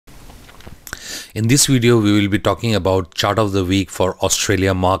In this video, we will be talking about chart of the week for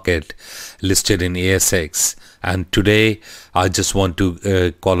Australia market listed in ASX. And today, I just want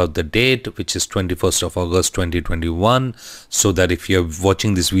to call out the date, which is 21st of August 2021, so that if you're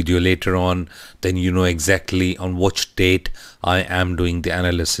watching this video later on, then you know exactly on which date I am doing the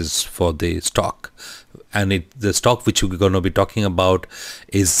analysis for the stock. And the stock which we're going to be talking about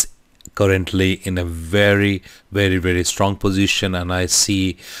is currently in a very strong position, and I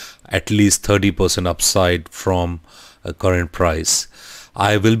see at least 30% upside from a current price.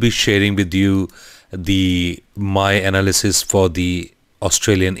 I will be sharing with you my analysis for the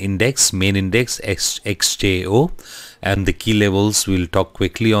Australian index, main index XJO, and the key levels. We'll talk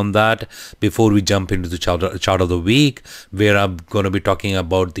quickly on that before we jump into the chart of the week, where I'm going to be talking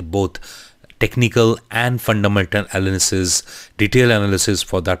about the both technical and fundamental analysis, detailed analysis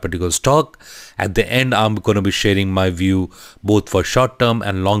for that particular stock. At the end, I'm going to be sharing my view both for short-term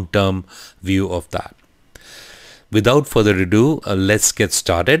and long-term view of that. Without further ado, let's get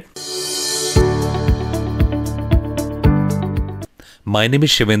started. My name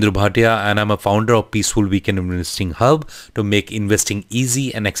is Shivendra Bhatia, and I'm a founder of Peaceful Weekend Investing Hub to make investing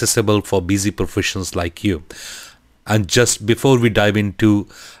easy and accessible for busy professionals like you. And just before we dive into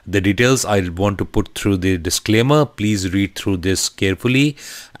the details, I want to put through the disclaimer. Please read through this carefully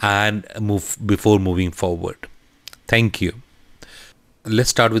and before moving forward. Thank you.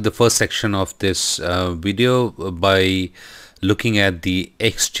 Let's start with the first section of this video by looking at the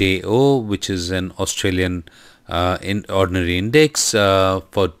XJO, which is an Australian ordinary index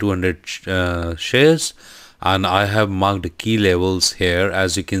for 200 shares. And I have marked the key levels here,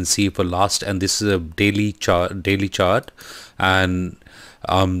 as you can see for last, and this is a daily chart, and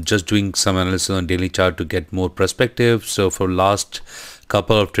I'm just doing some analysis on daily chart to get more perspective. So for last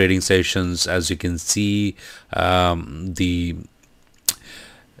couple of trading sessions, as you can see, the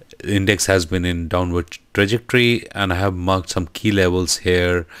index has been in downward trajectory, and I have marked some key levels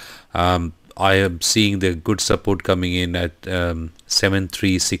here. I am seeing the good support coming in at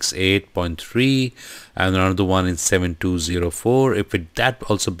 7368.3 and another one in 7204. If that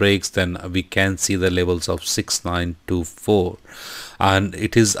also breaks, then we can see the levels of 6924, and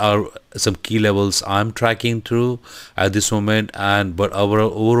it is some key levels I'm tracking through at this moment. But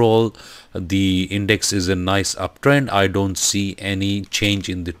overall the index is a nice uptrend. I don't see any change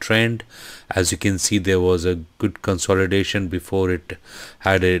in the trend. As you can see, there was a good consolidation before it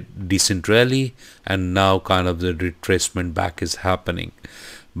had a decent rally, and now kind of the retracement back is happening.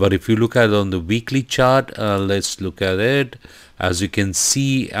 But if you look at it on the weekly chart, let's look at it. As you can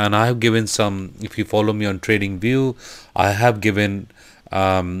see, and I have given some, if you follow me on TradingView, I have given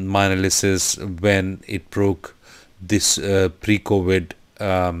my analysis when it broke this pre-COVID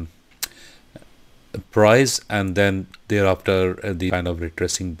price, and then thereafter the kind of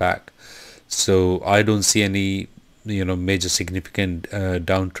retracing back. So I don't see any major significant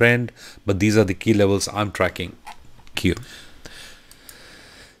downtrend, but these are the key levels I'm tracking. Thank you.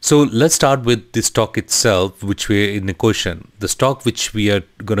 So let's start with the stock itself, which we're in the question. The stock which we are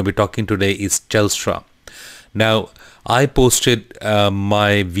going to be talking today is Telstra. Now, I posted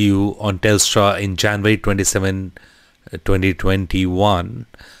my view on Telstra in January 27, 2021,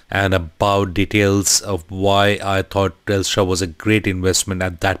 and about details of why I thought Telstra was a great investment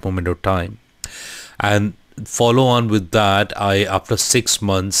at that moment of time. And follow on with that, after 6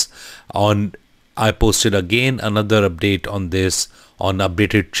 months I posted again another update on this on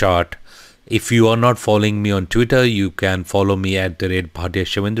updated chart. If you are not following me on Twitter, you can follow me at @Bhatia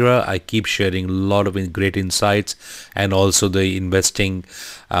Shivendra. I keep sharing a lot of great insights and also the investing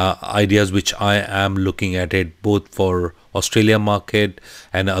ideas which I am looking at it both for Australia market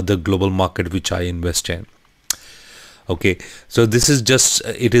and other global market which I invest in. Okay, so this is just,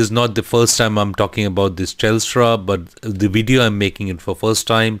 it is not the first time I'm talking about this Telstra, but the video I'm making it for first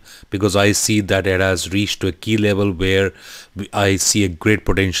time because I see that it has reached to a key level where I see a great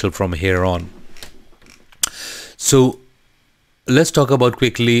potential from here on. So let's talk about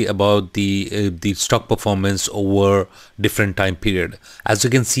quickly about the stock performance over different time period. As you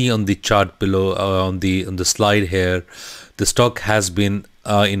can see on the chart below, on the slide here, the stock has been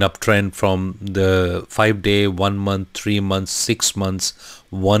in uptrend from the 5-day, 1 month, 3 months, 6 months,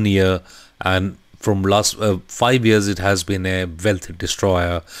 1 year, and from last 5 years it has been a wealth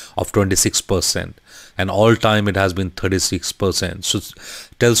destroyer of 26%, and all time it has been 36%. So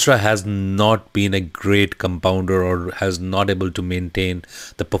Telstra has not been a great compounder or has not able to maintain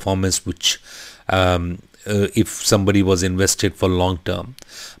the performance which if somebody was invested for long term.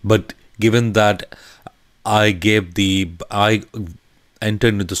 But given that I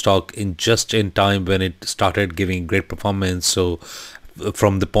entered into the stock in just in time when it started giving great performance, so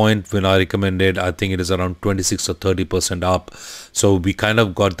from the point when I recommended, I think it is around 26 or 30% up. So we kind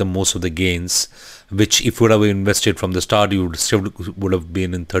of got the most of the gains, which if you would have invested from the start, you would still would have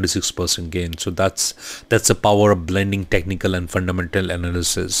been in 36% gain. So that's the power of blending technical and fundamental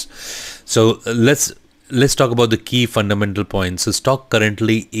analysis. So let's talk about the key fundamental points. The stock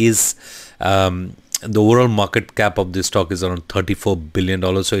currently is the overall market cap of this stock is around $34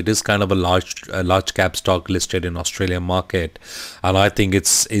 billion. So it is kind of a large cap stock listed in Australian market, and I think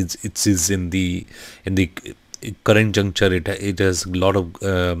it's in the current juncture. It has a lot of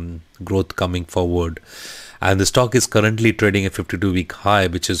growth coming forward, and the stock is currently trading a 52-week high,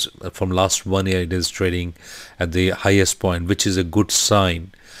 which is from last 1 year. It is trading at the highest point, which is a good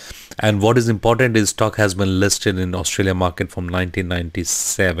sign. And what is important is stock has been listed in Australia market from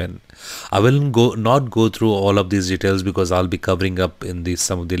 1997. I will not go through all of these details because I'll be covering up in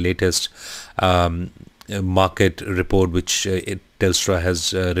some of the latest market report which Telstra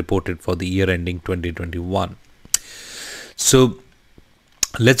has reported for the year ending 2021. So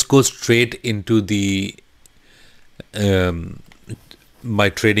let's go straight into the my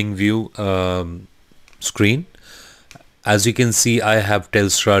trading view screen. As you can see, I have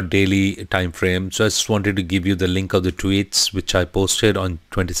Telstra daily time frame. So I just wanted to give you the link of the tweets which I posted on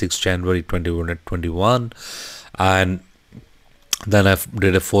 26 January 2021, and then I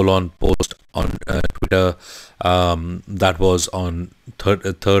did a follow-on post on Twitter that was on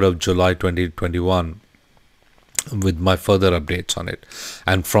 3rd of July 2021 with my further updates on it.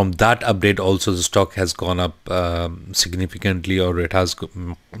 And from that update also the stock has gone up significantly, or it has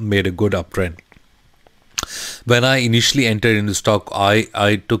made a good uptrend. When I initially entered into stock,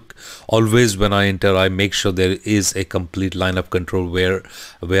 I took always when I enter, I make sure there is a complete line of control where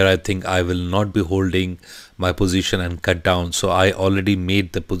I think I will not be holding my position and cut down. So I already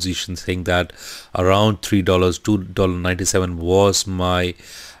made the position saying that around $3, $2.97 was my,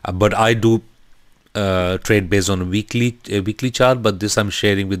 but I do trade based on a weekly chart, but this I'm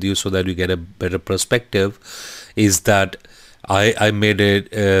sharing with you so that you get a better perspective. Is that I made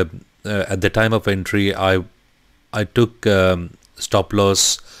it at the time of entry, I took stop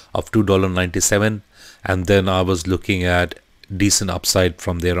loss of $2.97, and then I was looking at decent upside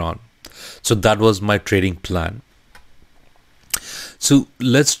from there on. So that was my trading plan. So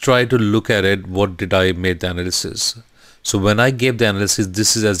let's try to look at it. What did I make the analysis? So when I gave the analysis,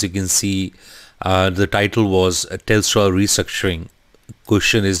 this is, as you can see, the title was Telstra restructuring.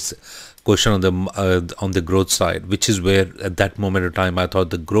 Question on the growth side, which is where at that moment of time I thought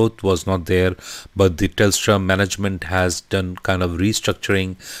the growth was not there, but the Telstra management has done kind of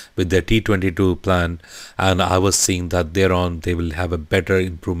restructuring with their T22 plan, and I was seeing that thereon they will have a better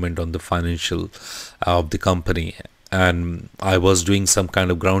improvement on the financial of the company. And I was doing some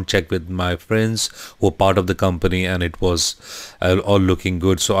kind of ground check with my friends who were part of the company, and it was all looking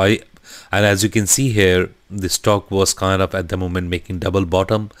good. So and as you can see here, the stock was kind of at the moment making double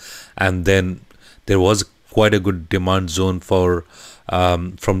bottom, and then there was quite a good demand zone for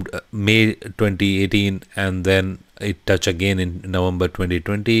from May 2018, and then it touched again in November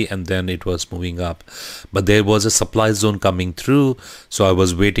 2020, and then it was moving up. But there was a supply zone coming through, so I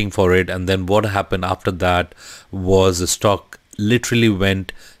was waiting for it. And then what happened after that was the stock literally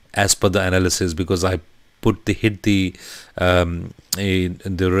went as per the analysis, because I hit the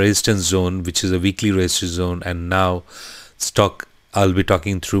resistance zone, which is a weekly resistance zone, and now stock, I'll be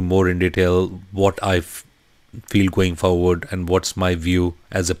talking through more in detail what I feel going forward and what's my view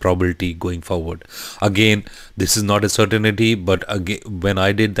as a probability going forward. Again, this is not a certainty, but again, when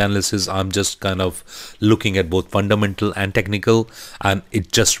I did the analysis, I'm just kind of looking at both fundamental and technical, and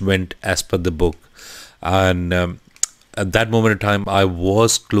it just went as per the book. And at that moment in time, I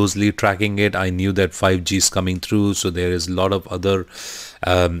was closely tracking it. I knew that 5G is coming through, so there is a lot of other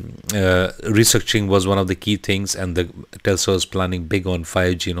restructuring was one of the key things, and the Telstra was planning big on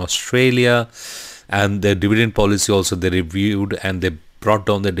 5G in Australia. And their dividend policy also they reviewed, and they brought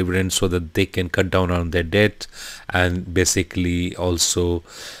down the dividend so that they can cut down on their debt and basically also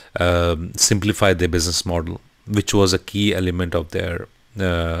simplify their business model, which was a key element of their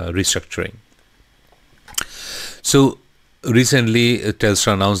restructuring. So recently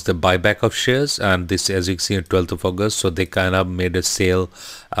Telstra announced the buyback of shares, and this, as you can see, on 12th of August. So they kind of made a sale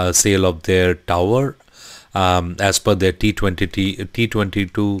of their tower as per their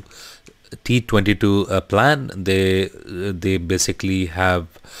T22 plan. They basically have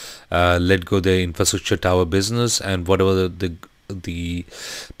let go their infrastructure tower business, and whatever the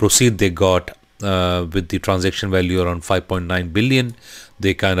proceed they got with the transaction value around 5.9 billion,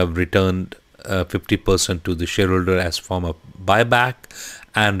 they kind of returned 50% to the shareholder as form of buyback,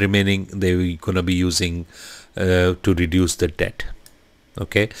 and remaining they're going to be using to reduce the debt.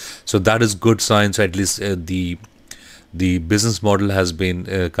 Okay, so that is good sign. So at least the business model has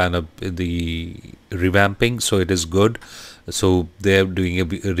been kind of the revamping, so it is good. So they're doing a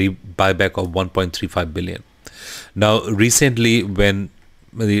buyback of 1.35 billion. Now recently, when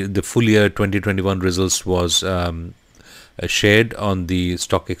the full year 2021 results was shared on the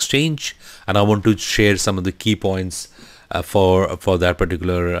stock exchange, and I want to share some of the key points for that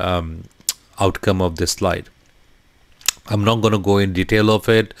particular outcome of this slide. I'm not going to go in detail of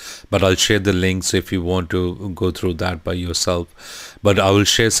it, but I'll share the links if you want to go through that by yourself. But I will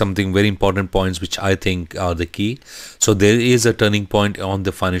share something very important points which I think are the key. So there is a turning point on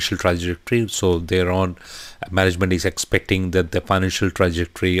the financial trajectory. So thereon, management is expecting that the financial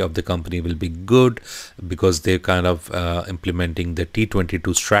trajectory of the company will be good because they're kind of implementing the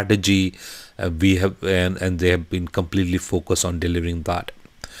T22 strategy. We have and they have been completely focused on delivering that.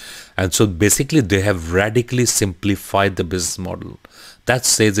 And so basically they have radically simplified the business model. That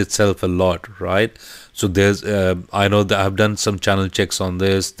says itself a lot, right? So there's I know that I've done some channel checks on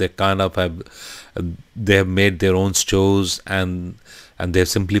this. They kind of have they have made their own stores and they've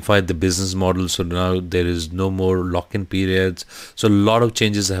simplified the business model. So now there is no more lock-in periods. So a lot of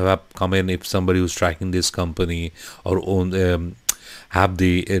changes have come in. If somebody who's tracking this company or own have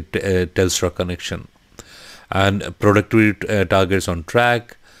the Telstra connection, and productivity targets on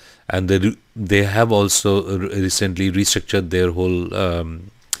track. And they have also recently restructured their whole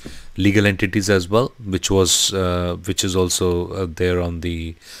legal entities as well, which is also there on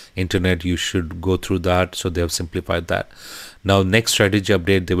the internet. You should go through that. So they have simplified that. Now, next strategy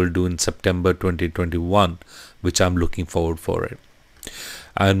update they will do in September 2021, which I'm looking forward for it.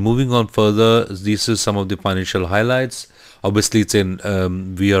 And moving on further, this is some of the financial highlights. Obviously, it's in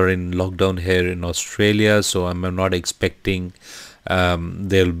we are in lockdown here in Australia, so I'm not expecting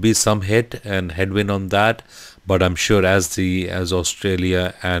there'll be some hit and headwind on that, but I'm sure as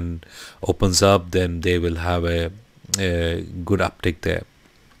Australia and opens up, then they will have a good uptick there.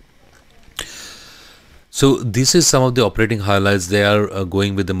 So this is some of the operating highlights. They are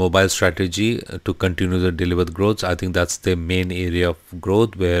going with the mobile strategy to continue to deliver the growth. I think that's the main area of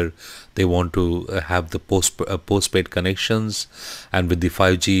growth where they want to have the postpaid connections, and with the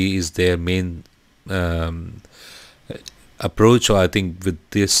 5G is their main approach. So I think with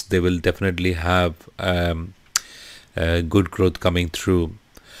this they will definitely have good growth coming through.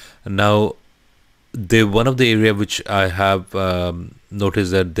 Now, one of the area which I have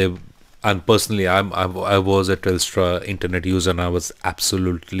noticed that they, and personally I was a Telstra internet user and I was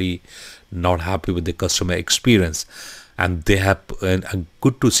absolutely not happy with the customer experience, and they have and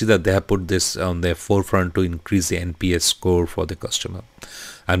good to see that they have put this on their forefront to increase the NPS score for the customer,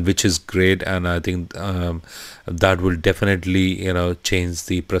 and which is great. And I think that will definitely change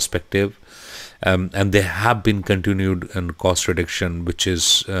the perspective. And they have been continued in cost reduction, which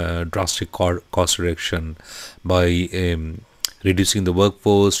is drastic cost reduction by reducing the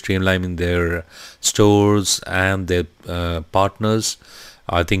workforce, streamlining their stores and their partners.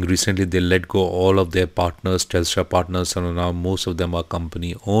 I think recently they let go all of their partners, Telstra partners, and now most of them are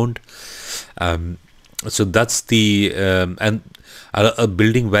company owned. So that's the and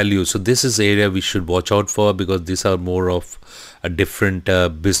building value. So this is the area we should watch out for, because these are more of a different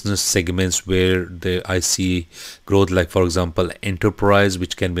business segments where I see growth, like for example enterprise,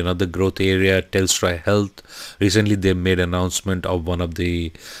 which can be another growth area. Telstra Health, recently they made announcement of one of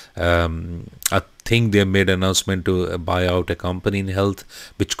the I think they made announcement to buy out a company in health,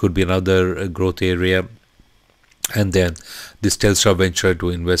 which could be another growth area. And then this Telstra venture to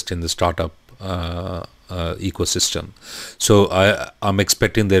invest in the startup ecosystem. So I'm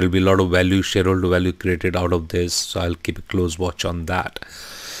expecting there will be a lot of value, shareholder value created out of this. So I'll keep a close watch on that.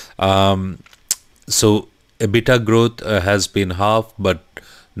 So EBITDA growth has been half, but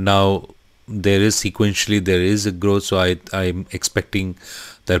now there is sequentially there is a growth. So I'm expecting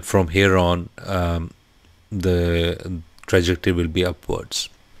that from here on the trajectory will be upwards.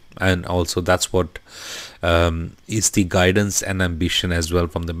 And also that's what is the guidance and ambition as well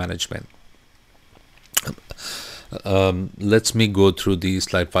from the management. Let's me go through the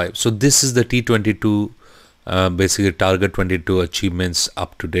slide 5. So this is the T22 basically target 22 achievements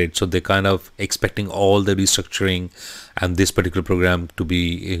up to date. So they're kind of expecting all the restructuring and this particular program to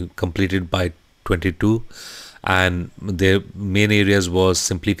be completed by 22, and their main areas was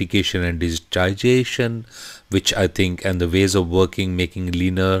simplification and digitization, which I think, and the ways of working, making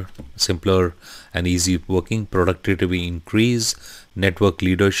leaner, simpler and easy working, productivity increase, network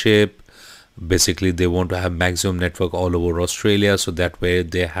leadership. Basically they want to have maximum network all over Australia, so that way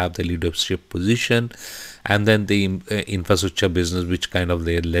they have the leadership position. And then the infrastructure business, which kind of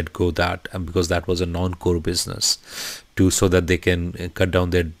they let go that, and because that was a non-core business, so that they can cut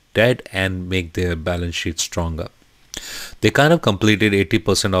down their debt and make their balance sheet stronger. They kind of completed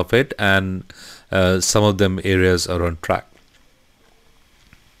 80% of it, and some of them areas are on track,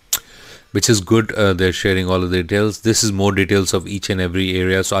 which is good. They're sharing all of the details. This is more details of each and every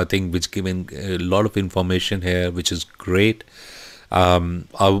area, so I think which giving a lot of information here, which is great.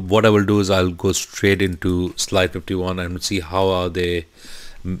 What I will do is I'll go straight into slide 51 and see how are they,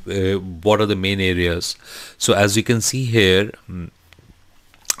 what are the main areas. So as you can see here,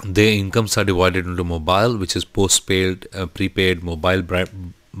 their incomes are divided into mobile, which is postpaid, prepaid, mobile,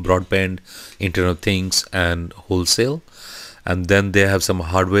 broadband, Internet of Things, and wholesale. And then they have some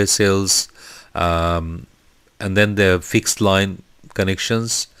hardware sales, and then they have fixed line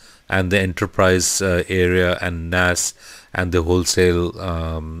connections, and the enterprise area, and NAS, and the wholesale,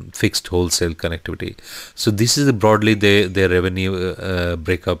 fixed wholesale connectivity. So this is broadly their revenue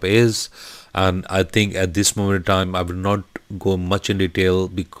breakup is. And I think at this moment in time, I will not go much in detail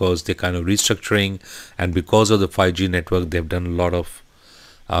because they're kind of restructuring, and because of the 5G network, they've done a lot of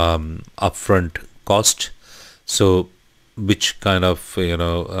upfront cost. So which kind of,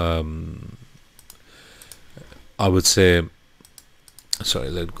 I would say, sorry,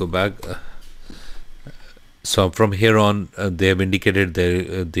 let's go back. So from here on, they have indicated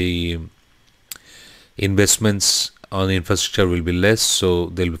the investments on infrastructure will be less, so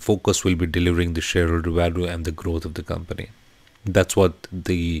the focus will be delivering the shareholder value and the growth of the company. That's what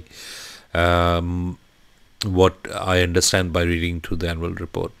the what I understand by reading through the annual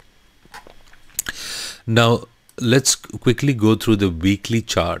report. Now let's quickly go through the weekly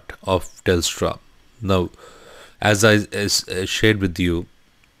chart of Telstra. Now, as I shared with you,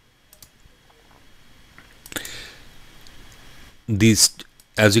 these,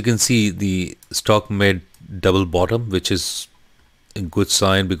 as you can see, the stock made double bottom, which is a good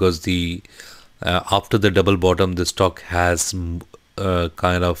sign, because the after the double bottom, the stock has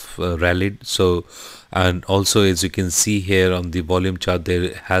kind of rallied. So, and also as you can see here on the volume chart,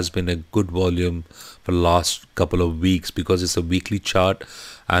 there has been a good volume for the last couple of weeks, because it's a weekly chart,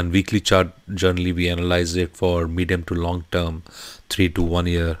 and weekly chart generally we analyze it for medium to long term, 3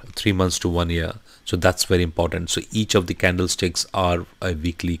 months to 1 year. So that's very important. So each of the candlesticks are a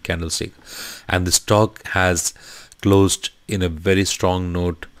weekly candlestick, and the stock has closed in a very strong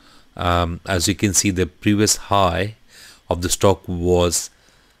note. As you can see, the previous high of the stock was,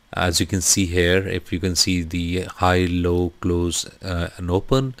 as you can see here, if you can see the high, low, close, and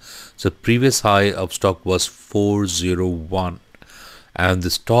open. So previous high of stock was 401, and the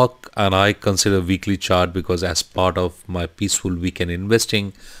stock, and I consider weekly chart because as part of my peaceful weekend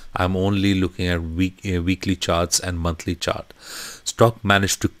investing, I'm only looking at weekly charts and monthly chart. Stock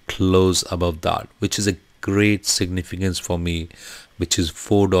managed to close above that, which is a great significance for me, which is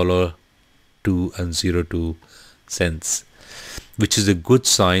 $4.02, which is a good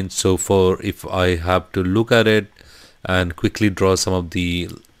sign. So for, if I have to look at it and quickly draw some of the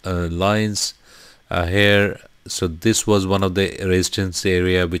lines here, so this was one of the resistance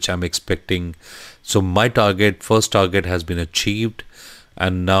area which I'm expecting. So my target, first target, has been achieved,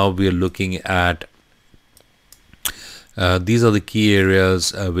 and now we are looking at these are the key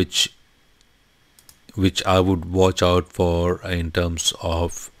areas which I would watch out for in terms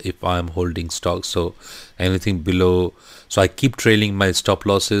of if I'm holding stock. So anything below, so I keep trailing my stop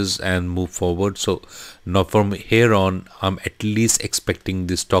losses and move forward. So now from here on, I'm at least expecting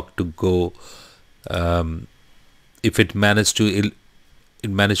the stock to go, if it managed to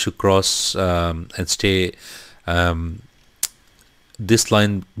cross and stay, this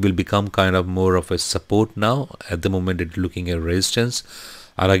line will become kind of more of a support now. At the moment, it's looking at resistance,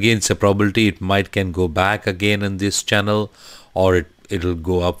 and again, it's a probability it can go back again in this channel, or it'll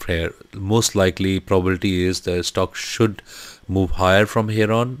go up here. Most likely probability is the stock should move higher from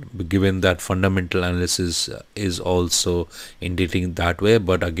here on, given that fundamental analysis is also indicating that way.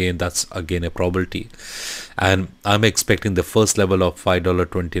 But again, that's again a probability, and I'm expecting the first level of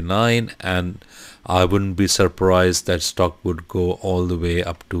 $5.29, and I wouldn't be surprised that stock would go all the way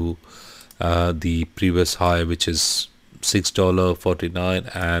up to the previous high, which is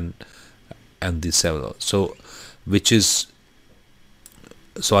 $6.49 and the $7. So which is,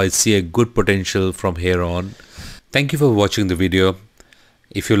 so I see a good potential from here on. Thank you for watching the video.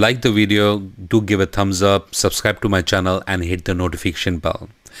 If you like the video, do give a thumbs up, subscribe to my channel, and hit the notification bell.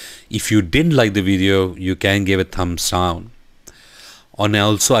 If you didn't like the video, you can give a thumbs down. And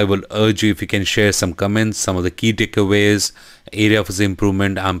also, I will urge you, if you can share some comments, some of the key takeaways, area of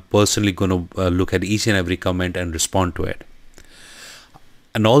improvement. I'm personally going to look at each and every comment and respond to it.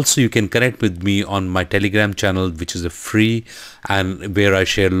 And also you can connect with me on my Telegram channel, which is a free, and where I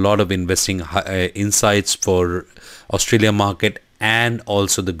share a lot of investing insights for Australia market and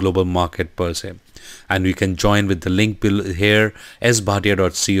also the global market per se. And you can join with the link below here,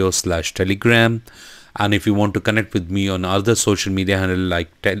 sbhatia.co/telegram. And if you want to connect with me on other social media handle like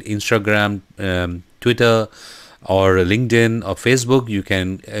Instagram, Twitter, or LinkedIn or Facebook, you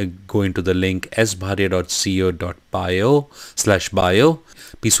can go into the link sbhatia.co.bio/bio,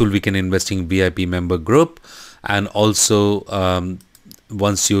 Peaceful Weekend Investing VIP member group. And also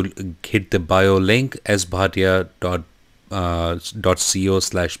once you hit the bio link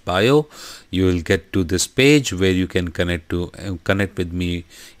sbhatia.co/bio, you will get to this page where you can connect with me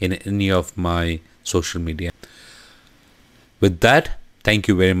in any of my social media. With that, thank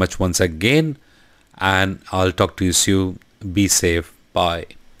you very much once again, and I'll talk to you soon. Be safe. Bye.